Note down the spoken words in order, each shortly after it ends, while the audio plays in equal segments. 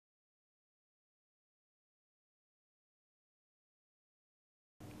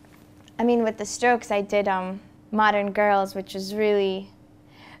I mean, with the Strokes, I did Modern Girls, which was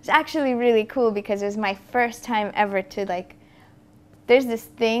actually really cool because it was my first time ever to like, there's this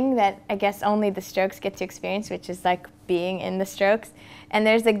thing that I guess only the Strokes get to experience, which is like being in the Strokes. And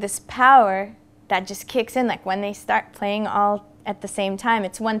there's like this power that just kicks in, like when they start playing all at the same time.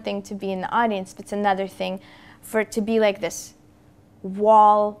 It's one thing to be in the audience, but it's another thing for it to be like this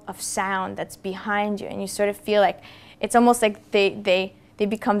wall of sound that's behind you, and you sort of feel like it's almost like they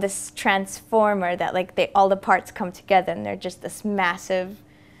become this transformer that like all the parts come together and they're just this massive,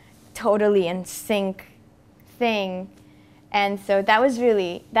 totally in sync thing. And so that was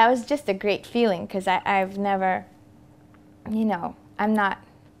just a great feeling, because I've never, you know, I'm not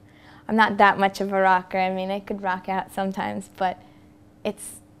that much of a rocker. I mean, I could rock out sometimes, but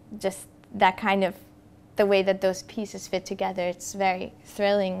it's just that kind of, the way that those pieces fit together, it's very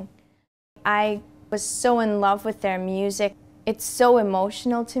thrilling. I was so in love with their music. It's so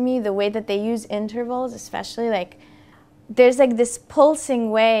emotional to me, the way that they use intervals, especially. Like, there's like this pulsing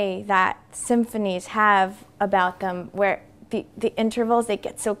way that symphonies have about them, where the intervals, they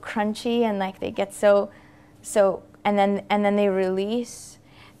get so crunchy and like they get so and then they release.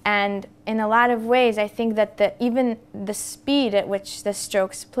 And in a lot of ways, I think that even the speed at which the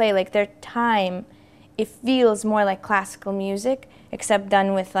Strokes play, like their time, it feels more like classical music, except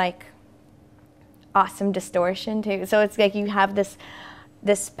done with like awesome distortion too. So it's like you have this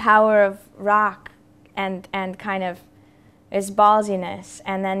power of rock and kind of this ballsiness,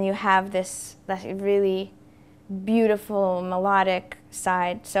 and then you have this really beautiful melodic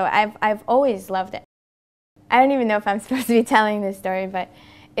side. So I've always loved it. I don't even know if I'm supposed to be telling this story, but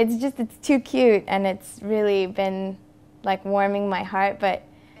it's too cute, and it's really been like warming my heart. But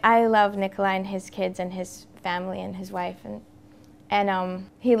I love Nikolai and his kids and his family and his wife, and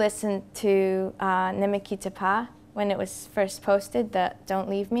he listened to Ne me quitte pas when it was first posted, the Don't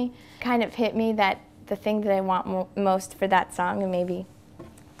Leave Me. Kind of hit me that the thing that I want most for that song, and maybe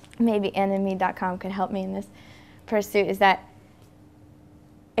NME.com could help me in this pursuit, is that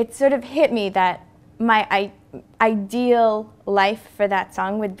it sort of hit me that my ideal life for that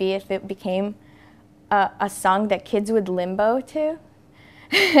song would be if it became a song that kids would limbo to.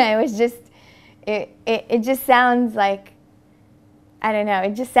 It just sounds like, I don't know,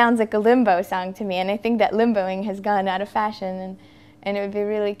 it just sounds like a limbo song to me, and I think that limboing has gone out of fashion, and it would be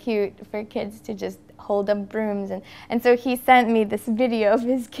really cute for kids to just hold up brooms. And so he sent me this video of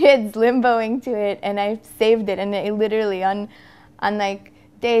his kids limboing to it, and I saved it, and it literally on like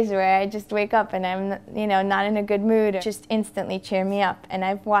days where I just wake up and I'm, you know, not in a good mood, just instantly cheer me up. And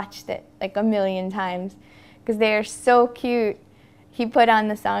I've watched it like a million times because they are so cute. He put on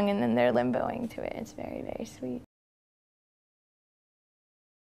the song and then they're limboing to it. It's very, very sweet.